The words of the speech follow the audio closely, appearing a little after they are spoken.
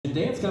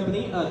Fusion Dance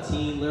Company, a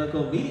teen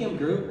lyrical medium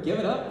group. Give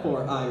it up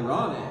for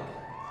Ironic.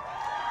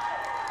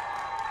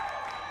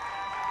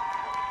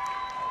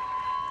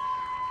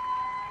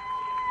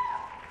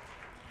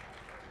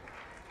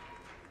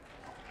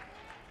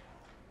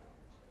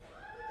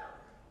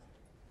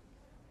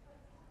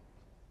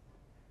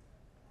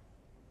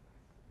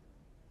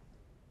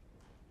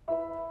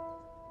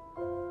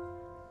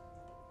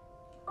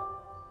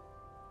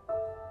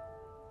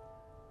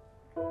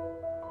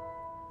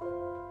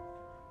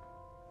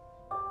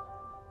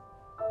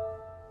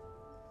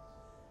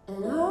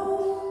 An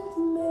old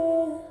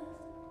man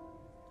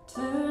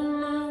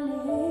turned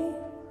 98.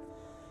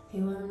 He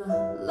won the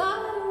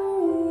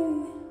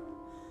lottery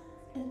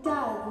and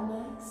died the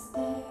next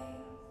day.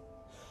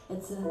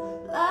 It's a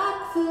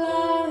black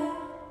flag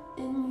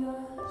in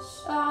your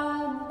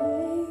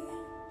Chardonnay.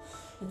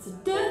 It's a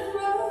death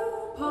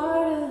row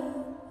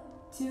pardon,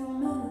 2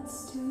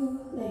 minutes too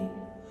late.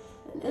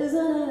 And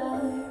isn't it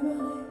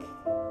ironic?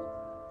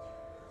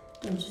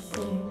 Don't you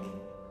think?